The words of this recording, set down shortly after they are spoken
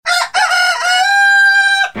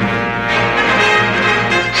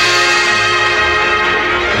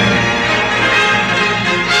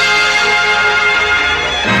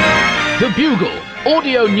Bugle,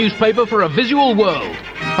 audio newspaper for a visual world.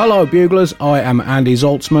 Hello Buglers, I am Andy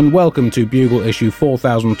Zaltzman. Welcome to Bugle issue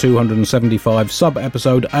 4275,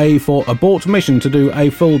 sub-episode A for Abort Mission to do a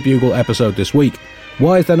full Bugle episode this week.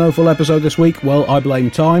 Why is there no full episode this week? Well, I blame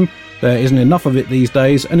time. There isn't enough of it these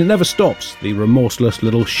days, and it never stops, the remorseless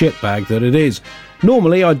little shitbag that it is.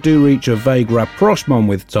 Normally I do reach a vague rapprochement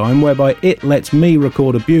with time, whereby it lets me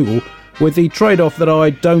record a Bugle, with the trade-off that I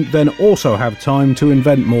don't then also have time to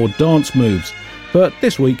invent more dance moves. But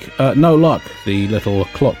this week, no luck. The little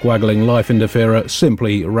clock-waggling life interferer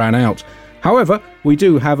simply ran out. However, we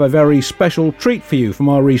do have a very special treat for you from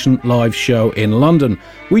our recent live show in London.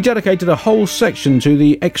 We dedicated a whole section to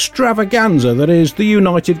the extravaganza that is the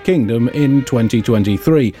United Kingdom in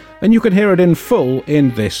 2023, and you can hear it in full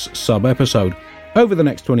in this sub-episode. Over the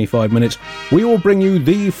next 25 minutes, we will bring you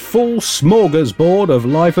the full smorgasbord of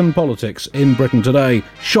life and politics in Britain today.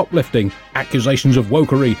 Shoplifting, accusations of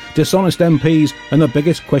wokery, dishonest MPs, and the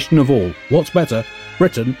biggest question of all, what's better,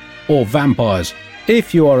 Britain or vampires?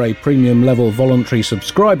 If you are a premium level voluntary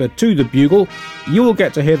subscriber to the Bugle, you will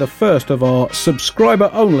get to hear the first of our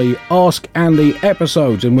subscriber-only Ask Andy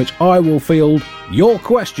episodes, in which I will field your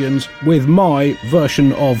questions with my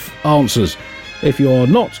version of answers. If you are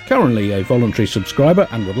not currently a voluntary subscriber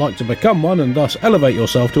and would like to become one and thus elevate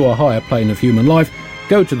yourself to a higher plane of human life,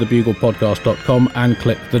 go to thebuglepodcast.com and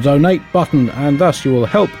click the donate button, and thus you will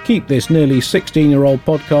help keep this nearly 16-year-old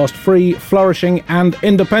podcast free, flourishing and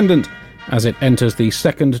independent as it enters the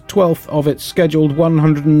second 12th of its scheduled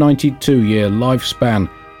 192-year lifespan.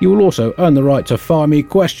 You will also earn the right to fire me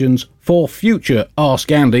questions for future Ask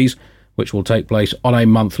Andys, which will take place on a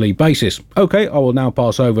monthly basis. OK, I will now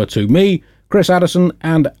pass over to me, Chris Addison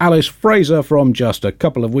and Alice Fraser from just a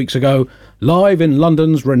couple of weeks ago, live in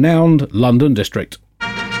London's renowned London District.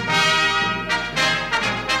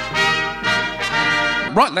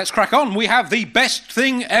 Right, let's crack on. We have the best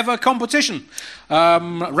thing ever competition.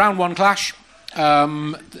 Round one clash.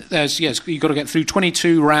 You've got to get through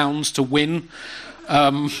 22 rounds to win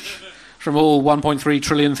from all 1.3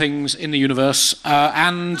 trillion things in the universe.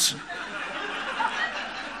 And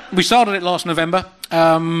we started it last November.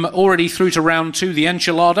 Already through to round two, the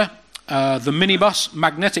enchilada, the minibus,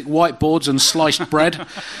 magnetic whiteboards and sliced bread.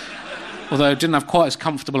 Although it didn't have quite as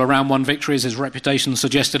comfortable a round one victory as his reputation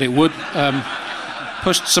suggested it would.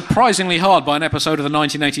 Pushed surprisingly hard by an episode of the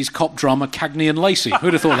 1980s cop drama Cagney and Lacey.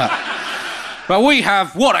 Who'd have thought that? But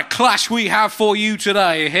what a clash we have for you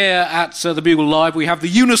today here at the Bugle Live. We have the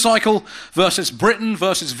unicycle versus Britain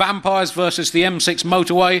versus vampires versus the M6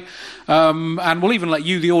 motorway. And we'll even let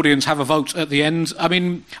you, the audience, have a vote at the end. I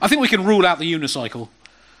mean, I think we can rule out the unicycle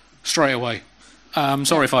straight away.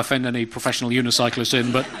 Sorry if I offend any professional unicyclists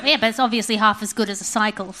in, but... Yeah, but it's obviously half as good as a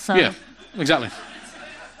cycle, so... Yeah, exactly.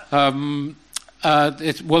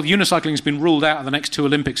 Unicycling's been ruled out of the next two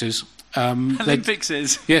Olympicses.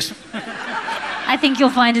 Olympicses? Yes. I think you'll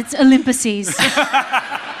find it's Olympices.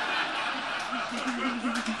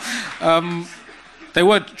 They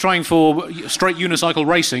were trying for straight unicycle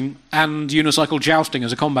racing and unicycle jousting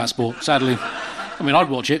as a combat sport, sadly. I mean, I'd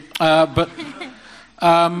watch it. But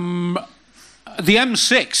the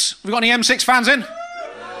M6. We got any M6 fans in?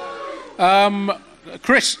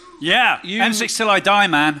 Chris? Yeah, M6 till I die,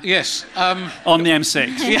 man. Yes. On the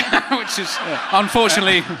M6. Yeah, which is,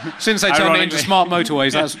 unfortunately, since they turned it into smart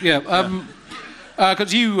motorways, that's,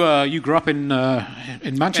 because you grew up in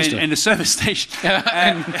Manchester. In the service station.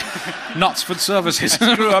 Knutsford Services.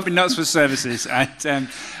 I grew up in Knutsford Services.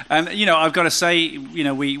 And you know, I've got to say, you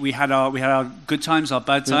know, we had our good times, our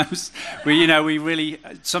bad times. Yeah. We really,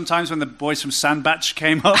 sometimes when the boys from Sandbach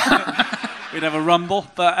came up, we'd have a rumble,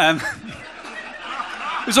 but...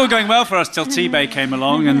 It was all going well for us till T-Bay came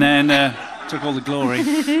along and then took all the glory.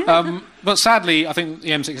 But sadly, I think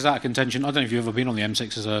the M6 is out of contention. I don't know if you've ever been on the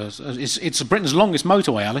M6. It's Britain's longest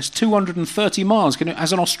motorway, Alice, 230 miles.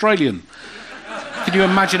 As an Australian, can you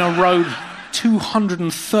imagine a road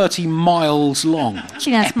 230 miles long?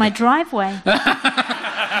 Actually, that's my driveway.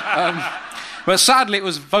 But sadly, it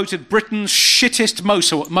was voted Britain's shittest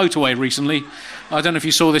motorway recently. I don't know if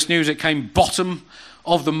you saw this news. It came bottom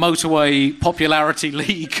of the motorway popularity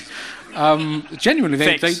league. Genuinely,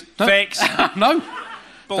 Fix. No.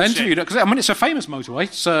 Bullshit. Interviewed it, 'cause, I mean, it's a famous motorway.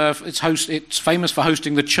 It's famous for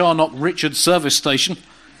hosting the Charnock Richard service station.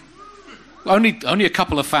 Only a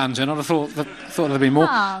couple of fans in. I thought there'd be more.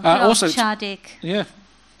 Also, Chardick. Yeah.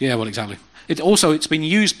 Well, exactly. It's been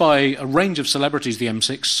used by a range of celebrities. The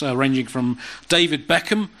M6, ranging from David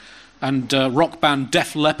Beckham and rock band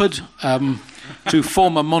Def Leppard to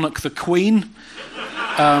former monarch the Queen.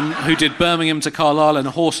 Who did Birmingham to Carlisle in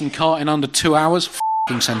a horse and cart in under 2 hours.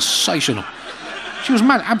 F***ing sensational. She was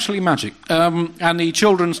absolutely magic. And the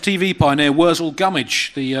children's TV pioneer, Wurzel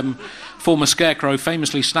Gummidge, the former scarecrow,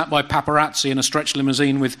 famously snapped by paparazzi in a stretch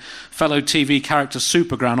limousine with fellow TV character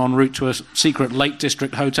Supergran en route to a secret Lake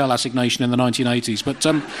District hotel assignation in the 1980s.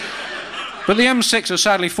 But the M6 has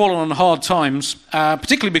sadly fallen on hard times,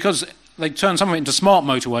 particularly because they turned some of it into smart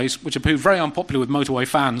motorways, which have proved very unpopular with motorway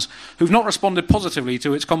fans, who've not responded positively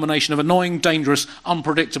to its combination of annoying, dangerous,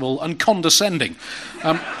 unpredictable and condescending.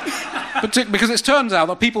 Because it turns out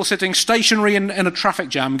that people sitting stationary in a traffic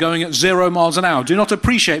jam going at 0 miles an hour do not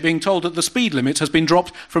appreciate being told that the speed limit has been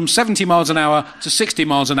dropped from 70 miles an hour to 60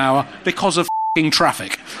 miles an hour because of f***ing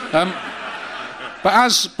traffic. But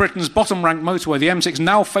as Britain's bottom-ranked motorway, the M6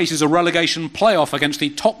 now faces a relegation playoff against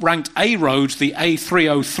the top-ranked A road, the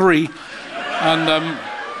A303. And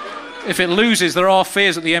if it loses, there are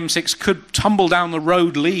fears that the M6 could tumble down the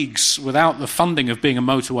road leagues without the funding of being a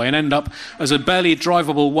motorway and end up as a barely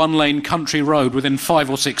drivable one-lane country road within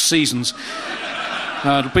 5 or 6 seasons.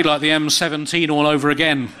 It'll be like the M17 all over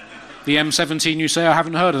again. The M17, you say? I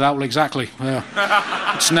haven't heard of that. Well, exactly.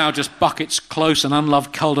 It's now just buckets, close and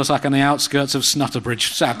unloved cul-de-sac on the outskirts of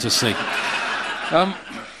Snutterbridge. Sad to see.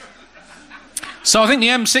 So I think the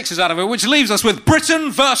M6 is out of it, which leaves us with Britain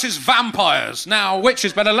versus vampires. Now, which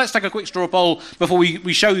is better? Let's take a quick straw poll before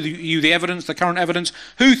we show you the evidence, the current evidence.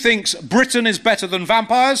 Who thinks Britain is better than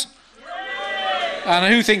vampires?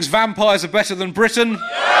 And who thinks vampires are better than Britain?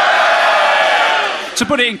 To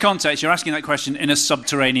put it in context, you're asking that question in a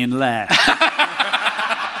subterranean lair.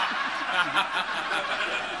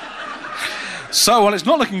 So, well, it's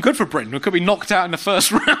not looking good for Britain. We could be knocked out in the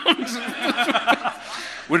first round.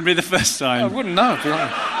 Wouldn't be the first time. I wouldn't know. It'd be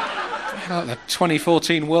like the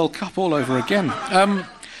 2014 World Cup all over again.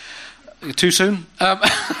 Too soon?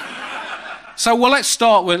 So, well, let's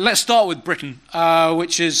start with Britain,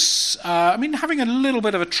 which is, having a little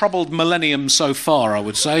bit of a troubled millennium so far, I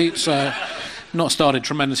would say. It's not started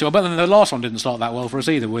tremendously well, but then the last one didn't start that well for us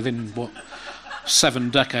either. Within 7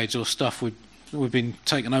 decades or stuff, we've been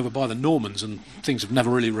taken over by the Normans, and things have never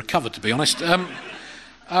really recovered, to be honest. The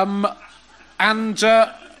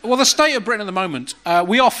state of Britain at the moment,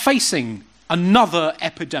 we are facing another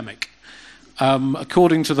epidemic.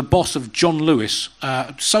 According to the boss of John Lewis,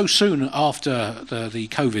 so soon after the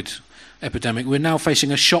COVID epidemic, we're now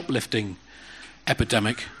facing a shoplifting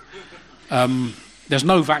epidemic. There's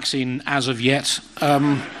no vaccine as of yet,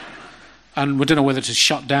 and we don't know whether to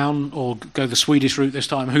shut down or go the Swedish route this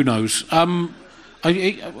time. Who knows?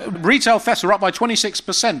 Retail thefts are up by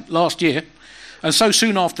 26% last year, and so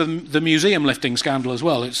soon after the museum lifting scandal as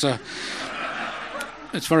well. It's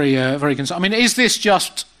very very concerning. Is this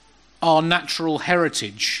just our natural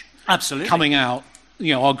heritage? Absolutely. Coming out,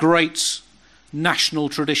 our great national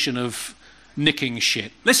tradition of nicking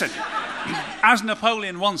shit. Listen, as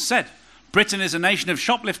Napoleon once said, Britain is a nation of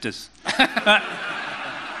shoplifters.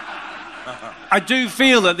 I do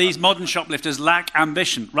feel that these modern shoplifters lack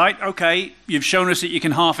ambition, right? OK, you've shown us that you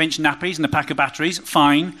can half-inch nappies and a pack of batteries,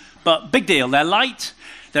 fine, but big deal, they're light,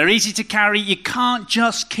 they're easy to carry. You can't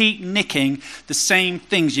just keep nicking the same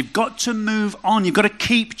things. You've got to move on. You've got to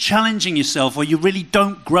keep challenging yourself, or you really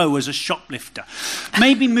don't grow as a shoplifter.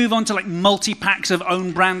 Maybe move on to multi-packs of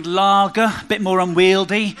own-brand lager, a bit more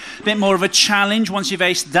unwieldy, a bit more of a challenge. Once you've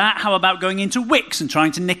aced that, how about going into Wickes and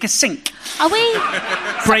trying to nick a sink? Are we...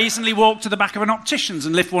 Brazenly walk to the back of an optician's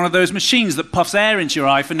and lift one of those machines that puffs air into your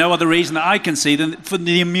eye for no other reason that I can see than for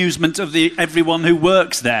the amusement of everyone who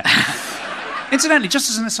works there. Incidentally, just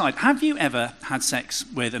as an aside, have you ever had sex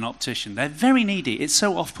with an optician? They're very needy. It's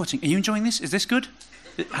so off-putting. Are you enjoying this? Is this good?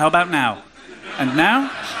 How about now? And now?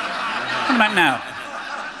 What about now?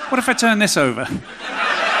 What if I turn this over?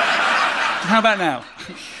 How about now?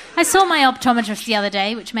 I saw my optometrist the other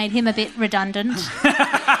day, which made him a bit redundant.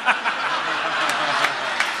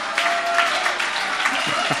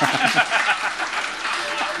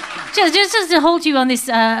 Just to hold you on this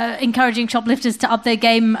encouraging shoplifters to up their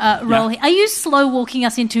game role here, are you slow walking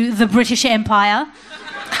us into the British Empire?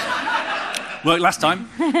 Worked last time.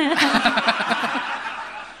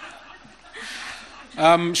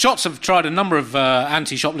 Shots have tried a number of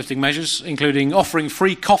anti-shoplifting measures, including offering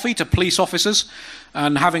free coffee to police officers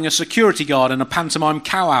and having a security guard in a pantomime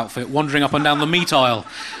cow outfit wandering up and down the meat aisle.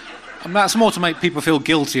 And that's more to make people feel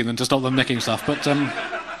guilty than to stop them nicking stuff, but...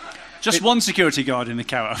 Just one security guard in the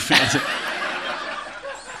cow outfit, is it?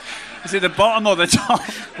 Is it the bottom or the top?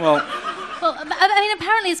 Well,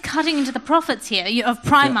 apparently it's cutting into the profits here. You have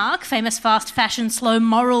Primark, famous fast fashion, slow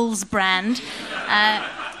morals brand.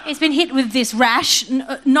 It's been hit with this rash.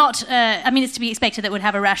 It's to be expected that it would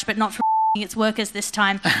have a rash, but not from its workers this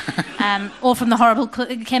time, or from the horrible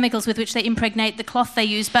chemicals with which they impregnate the cloth they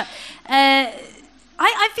use. But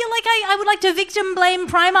I feel like I would like to victim blame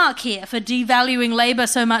Primark here for devaluing labour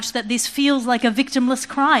so much that this feels like a victimless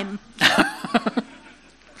crime.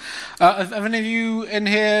 Have any of you in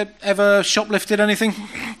here ever shoplifted anything?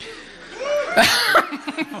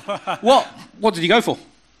 What? What did you go for?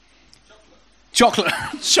 Chocolate.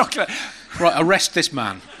 Chocolate. Right, arrest this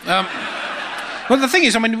man. Well, the thing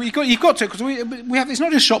is, I mean, you've got to, because we have. It's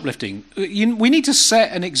not just shoplifting. We need to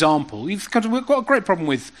set an example. We've got a great problem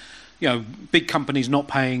with, big companies not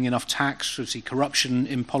paying enough tax. We see corruption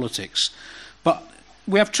in politics, but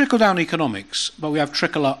we have trickle-down economics, but we have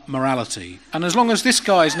trickle-up morality. And as long as this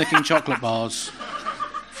guy is nicking chocolate bars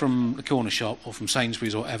from the corner shop or from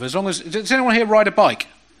Sainsbury's or whatever, does anyone here ride a bike?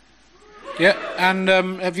 Yeah. And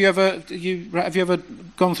have you ever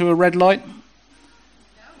gone through a red light?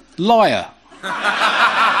 No. Liar.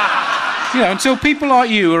 Until people like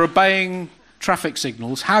you are obeying traffic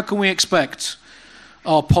signals, how can we expect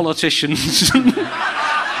our politicians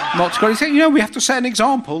not to go? We have to set an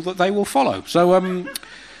example that they will follow. So,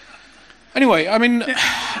 anyway, I mean,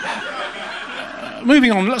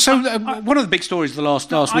 moving on. So, one of the big stories of the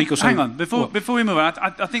last week or so. Hang on, before we move on,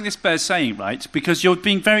 I think this bears saying, right? Because you're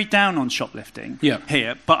being very down on shoplifting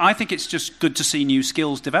here, but I think it's just good to see new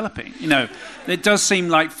skills developing. It does seem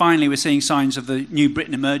like finally we're seeing signs of the new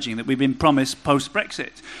Britain emerging that we've been promised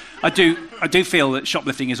post-Brexit. I do feel that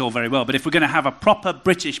shoplifting is all very well, but if we're going to have a proper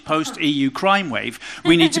British post-EU crime wave,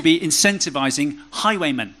 we need to be incentivising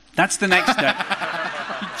highwaymen. That's the next step.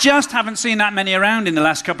 You just haven't seen that many around in the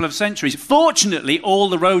last couple of centuries. Fortunately, all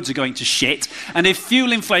the roads are going to shit, and if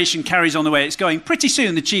fuel inflation carries on the way it's going, pretty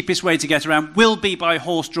soon the cheapest way to get around will be by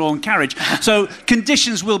horse-drawn carriage. So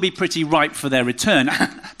conditions will be pretty ripe for their return.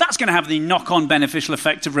 That's going to have the knock-on beneficial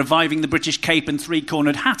effect of reviving the British cape and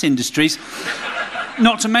three-cornered hat industries.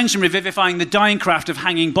 Not to mention revivifying the dying craft of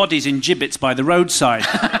hanging bodies in gibbets by the roadside.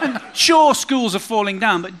 Sure, schools are falling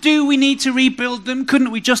down, but do we need to rebuild them? Couldn't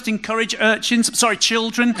we just encourage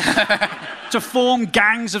children, to form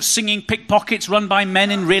gangs of singing pickpockets run by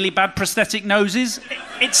men in really bad prosthetic noses?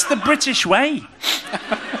 It's the British way.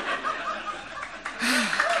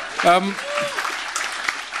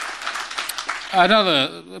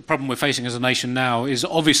 Another problem we're facing as a nation now is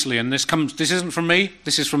obviously, and this isn't from me,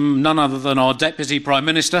 this is from none other than our Deputy Prime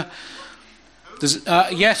Minister. Does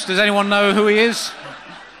anyone know who he is?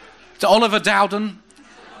 It's Oliver Dowden.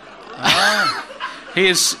 He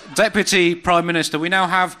is Deputy Prime Minister. We now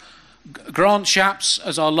have Grant Shapps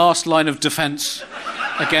as our last line of defence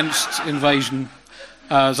against invasion,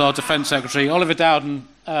 as our Defence Secretary. Oliver Dowden,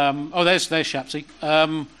 there's Shapsy.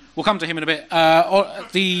 We'll come to him in a bit.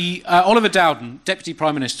 Oliver Dowden, Deputy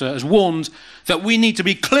Prime Minister, has warned that we need to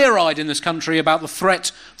be clear-eyed in this country about the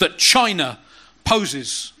threat that China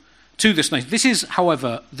poses to this nation. This is,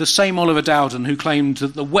 however, the same Oliver Dowden who claimed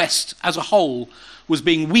that the West as a whole was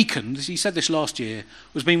being weakened, he said this last year,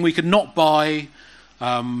 was being weakened not by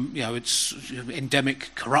its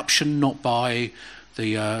endemic corruption, not by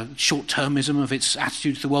the short-termism of its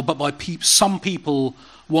attitude to the world, but by some people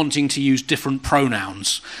wanting to use different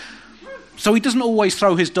pronouns. So he doesn't always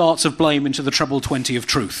throw his darts of blame into the treble 20 of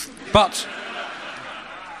truth. But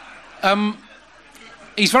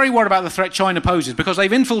he's very worried about the threat China poses because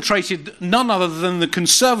they've infiltrated none other than the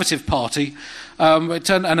Conservative Party,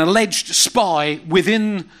 an alleged spy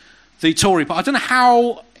within the Tory Party. I don't know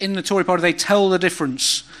how in the Tory Party they tell the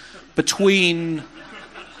difference between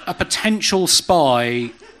a potential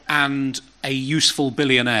spy and a useful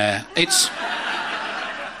billionaire. It's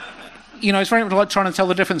very much like trying to tell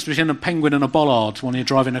the difference between a penguin and a bollard when you're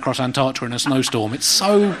driving across Antarctica in a snowstorm.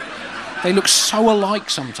 They look so alike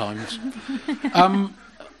sometimes.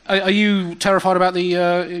 Are you terrified about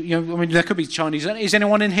there could be Chinese. Is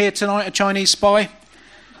anyone in here tonight a Chinese spy?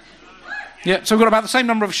 Yeah, so we've got about the same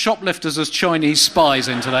number of shoplifters as Chinese spies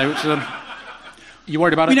in today, which you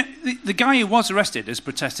worried about it? The guy who was arrested has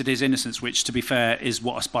protested his innocence, which, to be fair, is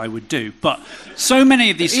what a spy would do. But so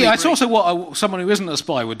many of these... Yeah, it's also what someone who isn't a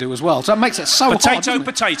spy would do as well. So that makes it so hard,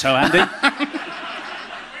 Potato, Andy.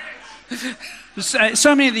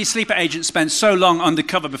 So many of these sleeper agents spend so long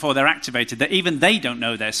undercover before they're activated that even they don't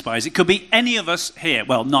know they're spies. It could be any of us here.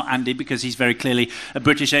 Well, not Andy, because he's very clearly a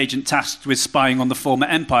British agent tasked with spying on the former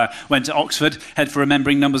empire. Went to Oxford, head for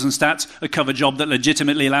remembering numbers and stats, a cover job that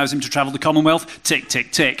legitimately allows him to travel the Commonwealth. Tick,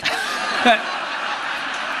 tick, tick.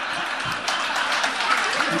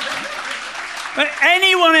 But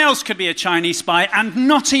anyone else could be a Chinese spy and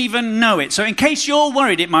not even know it. So in case you're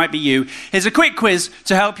worried it might be you, here's a quick quiz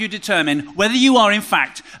to help you determine whether you are in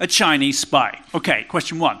fact a Chinese spy. Okay,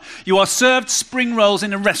 question 1. You are served spring rolls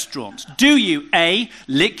in a restaurant. Do you A,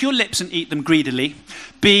 lick your lips and eat them greedily?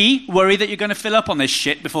 B, worry that you're going to fill up on this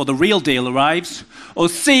shit before the real deal arrives? Or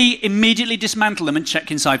C, immediately dismantle them and check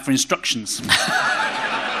inside for instructions?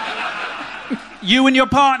 You and your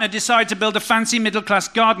partner decide to build a fancy middle-class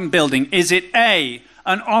garden building. Is it A,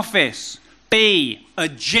 an office, B, a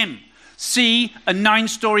gym, C, a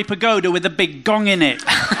 9-story pagoda with a big gong in it?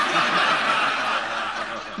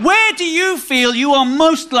 Where do you feel you are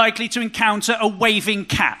most likely to encounter a waving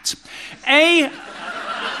cat? A,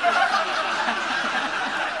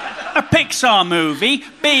 a Pixar movie.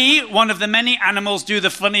 B, one of the many animals do the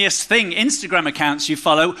funniest thing Instagram accounts you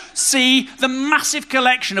follow. C, the massive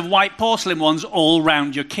collection of white porcelain ones all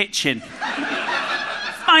round your kitchen.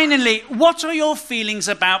 Finally, what are your feelings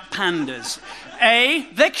about pandas? A,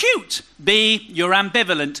 they're cute. B, you're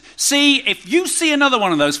ambivalent. C, if you see another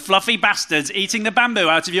one of those fluffy bastards eating the bamboo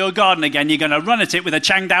out of your garden again, you're going to run at it with a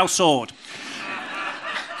Changdao sword.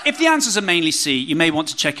 If the answers are mainly C, you may want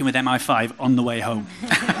to check in with MI5 on the way home.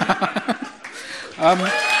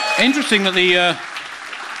 Interesting that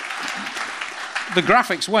the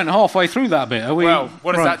graphics went halfway through that bit. Are we... Well,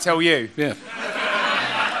 what does that tell you? Yeah.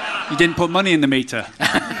 You didn't put money in the meter.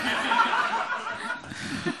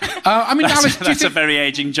 Alice, that's a very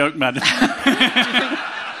ageing joke, man.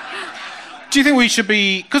 Do you think we should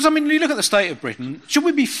be... Because, you look at the state of Britain, should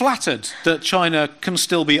we be flattered that China can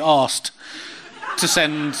still be asked to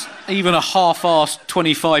send even a half-arsed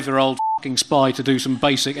 25-year-old fucking spy to do some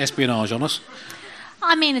basic espionage on us?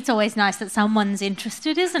 It's always nice that someone's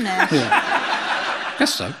interested, isn't it? Yeah.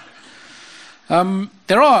 Guess so.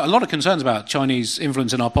 There are a lot of concerns about Chinese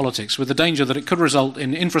influence in our politics, with the danger that it could result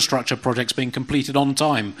in infrastructure projects being completed on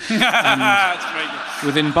time and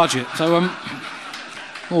within budget. So,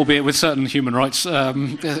 albeit with certain human rights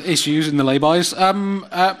issues in the laybys.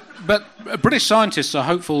 But British scientists are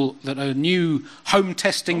hopeful that a new home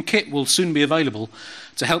testing kit will soon be available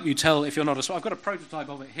to help you tell if you're not a spy. I've got a prototype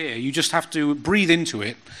of it here. You just have to breathe into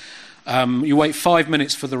it. You wait 5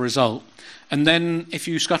 minutes for the result. And then if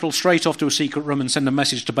you scuttle straight off to a secret room and send a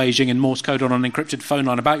message to Beijing in Morse code on an encrypted phone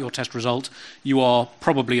line about your test result, you are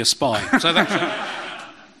probably a spy. So that's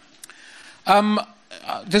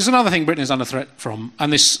there's another thing Britain is under threat from,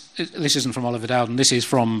 and this isn't from Oliver Dowden, this is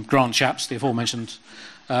from Grant Shapps, the aforementioned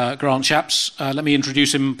Grant Shapps. Let me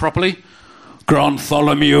introduce him properly. Grant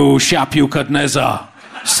Tholomew Shapukadnezar,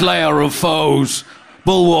 slayer of foes,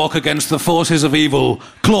 bulwark against the forces of evil,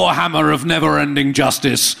 clawhammer of never-ending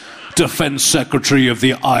justice, Defence Secretary of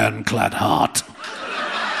the Ironclad Heart.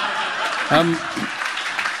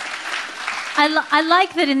 I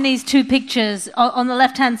like that in these two pictures, on the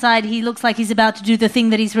left-hand side, he looks like he's about to do the thing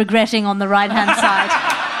that he's regretting on the right-hand side.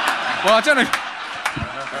 Well, I don't know.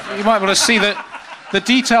 You might want to see the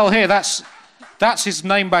detail here. That's his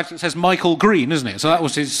name badge that says Michael Green, isn't it? So that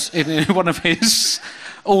was one of his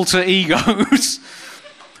alter egos.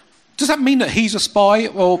 Does that mean that he's a spy?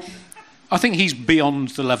 Well, I think he's beyond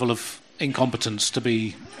the level of incompetence to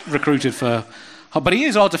be recruited for... But he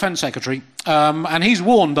is our Defence Secretary, and he's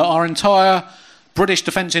warned that our entire British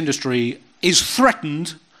defence industry is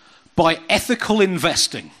threatened by ethical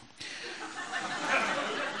investing.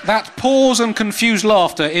 That pause and confused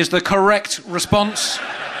laughter is the correct response.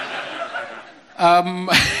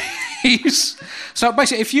 So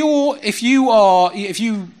basically, if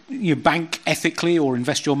you bank ethically or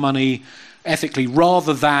invest your money ethically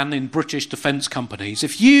rather than in British defence companies,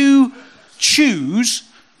 if you choose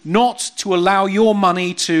not to allow your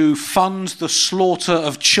money to fund the slaughter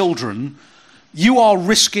of children, you are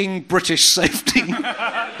risking British safety. He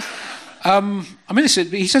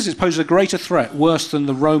says it poses a greater threat, worse than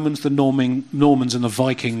the Romans, the Normans and the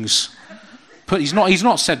Vikings. He's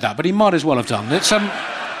not said that, but he might as well have done. It's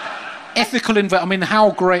ethical how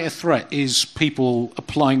great a threat is people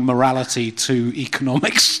applying morality to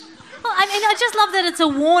economics? Well, I just love that it's a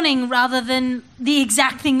warning rather than the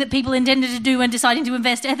exact thing that people intended to do when deciding to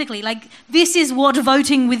invest ethically. Like, this is what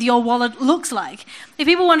voting with your wallet looks like. If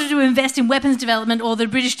people wanted to invest in weapons development or the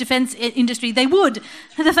British defence industry, they would.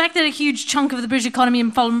 The fact that a huge chunk of the British economy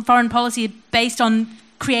and foreign policy are based on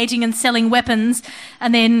creating and selling weapons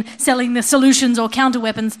and then selling the solutions or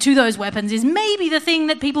counter-weapons to those weapons is maybe the thing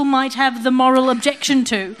that people might have the moral objection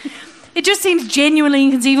to. It just seems genuinely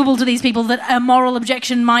inconceivable to these people that a moral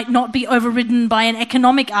objection might not be overridden by an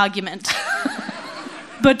economic argument.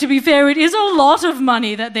 But to be fair, it is a lot of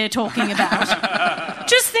money that they're talking about.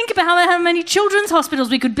 Just think think about how many children's hospitals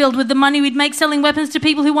we could build with the money we'd make selling weapons to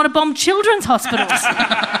people who want to bomb children's hospitals.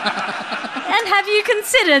 And have you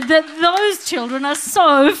considered that those children are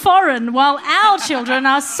so foreign while our children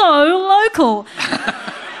are so local?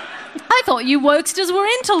 I thought you Wokesters were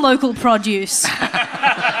into local produce.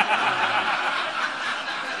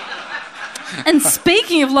 And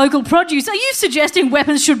speaking of local produce, are you suggesting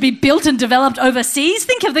weapons should be built and developed overseas?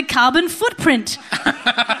 Think of the carbon footprint.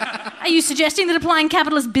 Are you suggesting that applying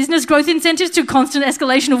capitalist business growth incentives to constant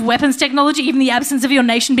escalation of weapons technology, even in the absence of your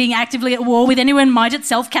nation being actively at war with anyone, might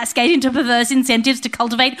itself cascade into perverse incentives to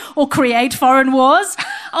cultivate or create foreign wars?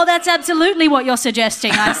 Oh, that's absolutely what you're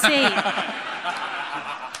suggesting, I see.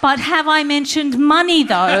 But have I mentioned money,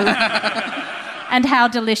 though? And how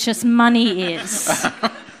delicious money is.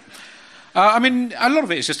 I mean, a lot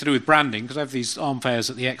of it is just to do with branding, because I have these arm fairs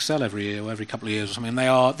at the Excel every year or every couple of years or something.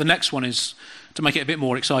 The next one is to make it a bit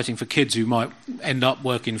more exciting for kids who might end up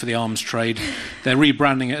working for the arms trade. They're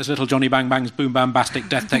rebranding it as Little Johnny Bang Bang's Boom Bambastic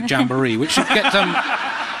Death Tech Jamboree, which should get them...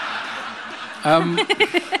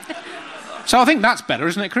 So I think that's better,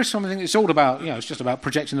 isn't it, Chris? I think it's all about, it's just about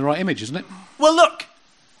projecting the right image, isn't it? Well, look,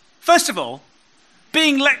 first of all,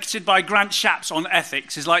 being lectured by Grant Shapps on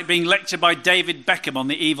ethics is like being lectured by David Beckham on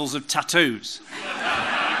the evils of tattoos.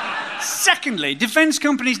 Secondly, defence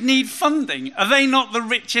companies need funding. Are they not the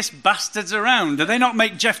richest bastards around? Do they not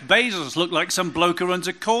make Jeff Bezos look like some bloke who runs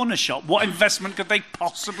a corner shop? What investment could they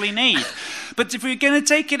possibly need? But if we're going to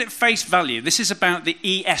take it at face value, this is about the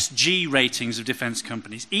ESG ratings of defence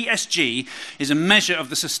companies. ESG is a measure of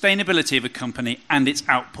the sustainability of a company and its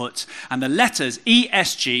output. And the letters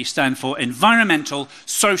ESG stand for environmental,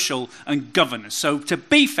 social and governance. So to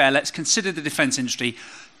be fair, let's consider the defence industry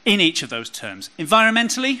in each of those terms.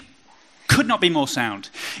 Environmentally, could not be more sound.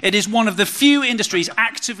 It is one of the few industries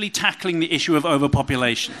actively tackling the issue of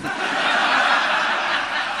overpopulation.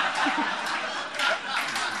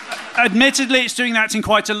 Admittedly, it's doing that in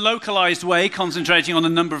quite a localised way, concentrating on the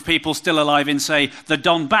number of people still alive in, say, the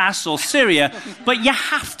Donbass or Syria, but you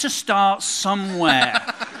have to start somewhere.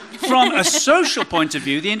 From a social point of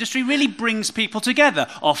view, the industry really brings people together,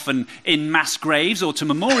 often in mass graves or to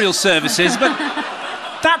memorial services, but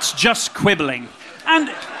that's just quibbling. And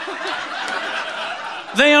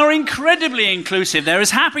they are incredibly inclusive. They're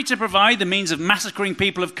as happy to provide the means of massacring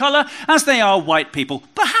people of colour as they are white people.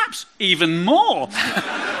 Perhaps even more.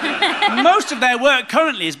 Most of their work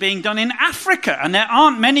currently is being done in Africa, and there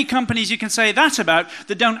aren't many companies you can say that about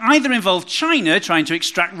that don't either involve China trying to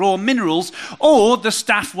extract raw minerals or the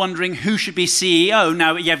staff wondering who should be CEO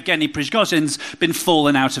now Yevgeny Prigozhin's been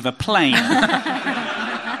fallen out of a plane.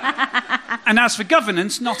 And as for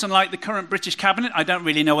governance, not unlike the current British cabinet, I don't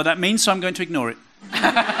really know what that means, so I'm going to ignore it.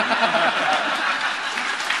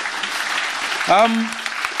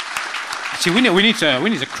 See, we need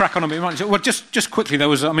to crack on a bit more. Well, just quickly, there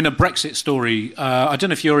was a Brexit story. I don't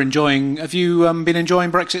know if you're enjoying. Have you been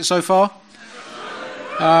enjoying Brexit so far?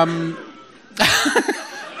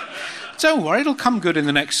 Don't worry, it'll come good in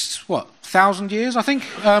the next 1,000 years, I think.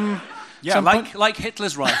 Yeah, like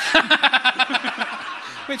Hitler's Reich.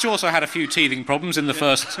 Which also had a few teething problems in the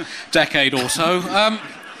first decade or so.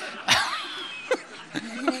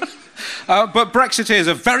 But Brexiteers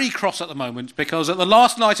are very cross at the moment because at the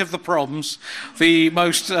last night of the proms, the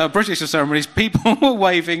most British of ceremonies, people were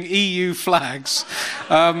waving EU flags.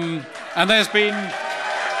 And there's been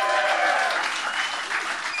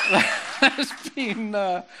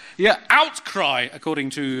outcry,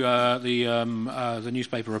 according to the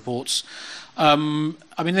newspaper reports.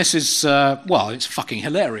 This is, it's fucking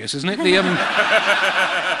hilarious, isn't it?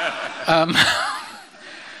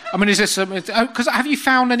 Is this... Because have you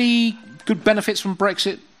found any good benefits from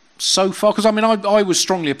Brexit so far? Because, I was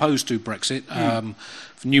strongly opposed to Brexit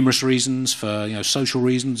for numerous reasons, for, social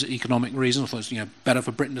reasons, economic reasons. I thought it was, better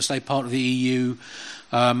for Britain to stay part of the EU.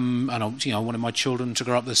 And I wanted my children to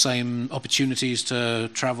grow up with the same opportunities to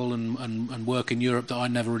travel and work in Europe that I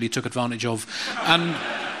never really took advantage of.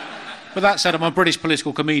 But that said, I'm a British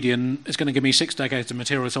political comedian. It's going to give me 6 decades of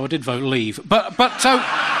material, so I did vote leave. What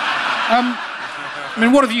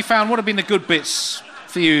have you found? What have been the good bits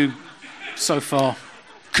for you so far?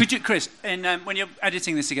 Could you, Chris, when you're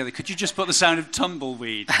editing this together, could you just put the sound of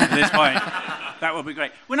tumbleweed at this point? That would be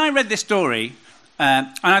great. When I read this story, and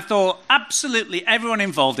I thought, absolutely everyone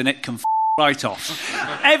involved in it can right off.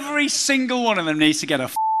 Every single one of them needs to get a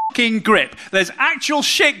grip. There's actual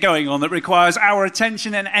shit going on that requires our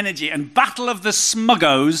attention and energy, and Battle of the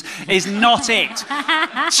Smuggos is not it.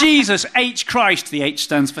 Jesus H. Christ. The H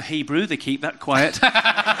stands for Hebrew. They keep that quiet.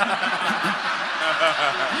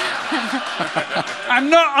 I'm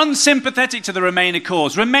not unsympathetic to the Remainer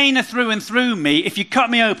cause. Remainer through and through me. If you cut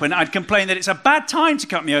me open, I'd complain that it's a bad time to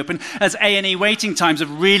cut me open, as A&E waiting times have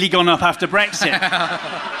really gone up after Brexit.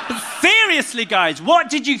 But seriously, guys, what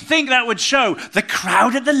did you think that would show? The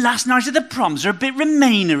crowd at the last night of the proms are a bit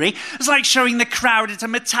Remainery. It's like showing the crowd at a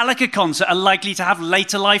Metallica concert are likely to have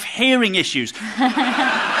later life hearing issues.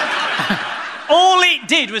 All it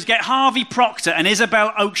did was get Harvey Procter and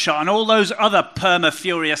Isabel Oakeshott and all those other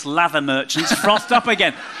perma-furious lather merchants frothed up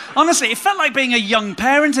again. Honestly, it felt like being a young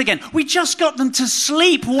parent again. We just got them to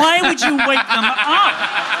sleep. Why would you wake them up?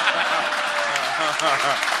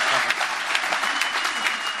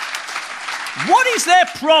 What is their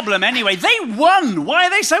problem anyway? They won. Why are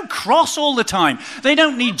they so cross all the time? They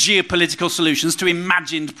don't need geopolitical solutions to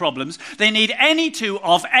imagined problems. They need any two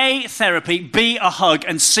of A, therapy, B, a hug,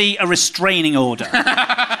 and C, a restraining order.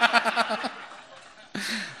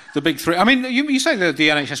 The big three. I mean, you say the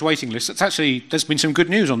NHS waiting list. It's actually, there's been some good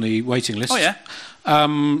news on the waiting list. Oh, yeah?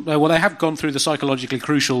 Well, they have gone through the psychologically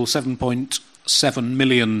crucial 7.7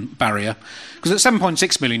 million barrier. Because at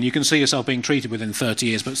 7.6 million, you can see yourself being treated within 30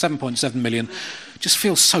 years, but 7.7 million just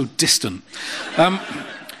feels so distant.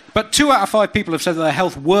 But 2 out of 5 people have said that their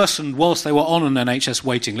health worsened whilst they were on an NHS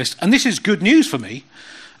waiting list. And this is good news for me,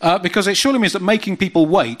 because it surely means that making people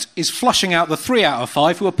wait is flushing out the 3 out of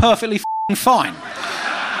 5 who are perfectly fine.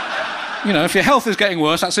 You know, if your health is getting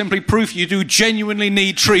worse, that's simply proof you do genuinely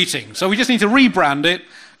need treating. So we just need to rebrand it.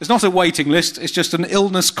 It's not a waiting list, it's just an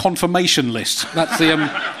illness confirmation list. That's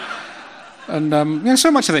the...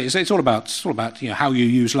 so much of it is it's all about how you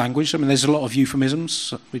use language. I mean, there's a lot of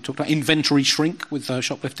euphemisms. We talked about inventory shrink with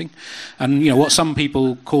shoplifting, and what some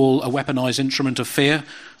people call a weaponized instrument of fear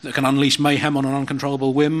that can unleash mayhem on an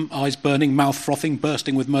uncontrollable whim, eyes burning, mouth frothing,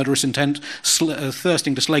 bursting with murderous intent,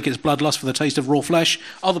 thirsting to slake its bloodlust for the taste of raw flesh.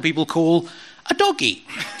 Other people call a doggy.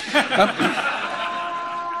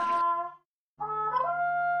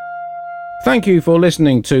 Thank you for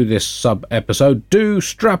listening to this sub-episode. Do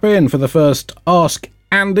strap in for the first Ask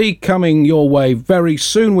Andy coming your way very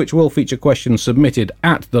soon, which will feature questions submitted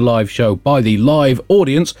at the live show by the live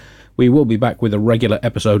audience. We will be back with a regular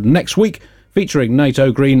episode next week, featuring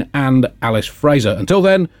NATO Green and Alice Fraser. Until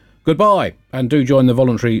then, goodbye, and do join the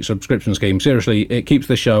voluntary subscription scheme. Seriously, it keeps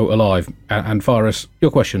the show alive. And fire us your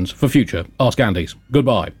questions for future Ask Andys.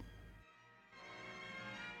 Goodbye.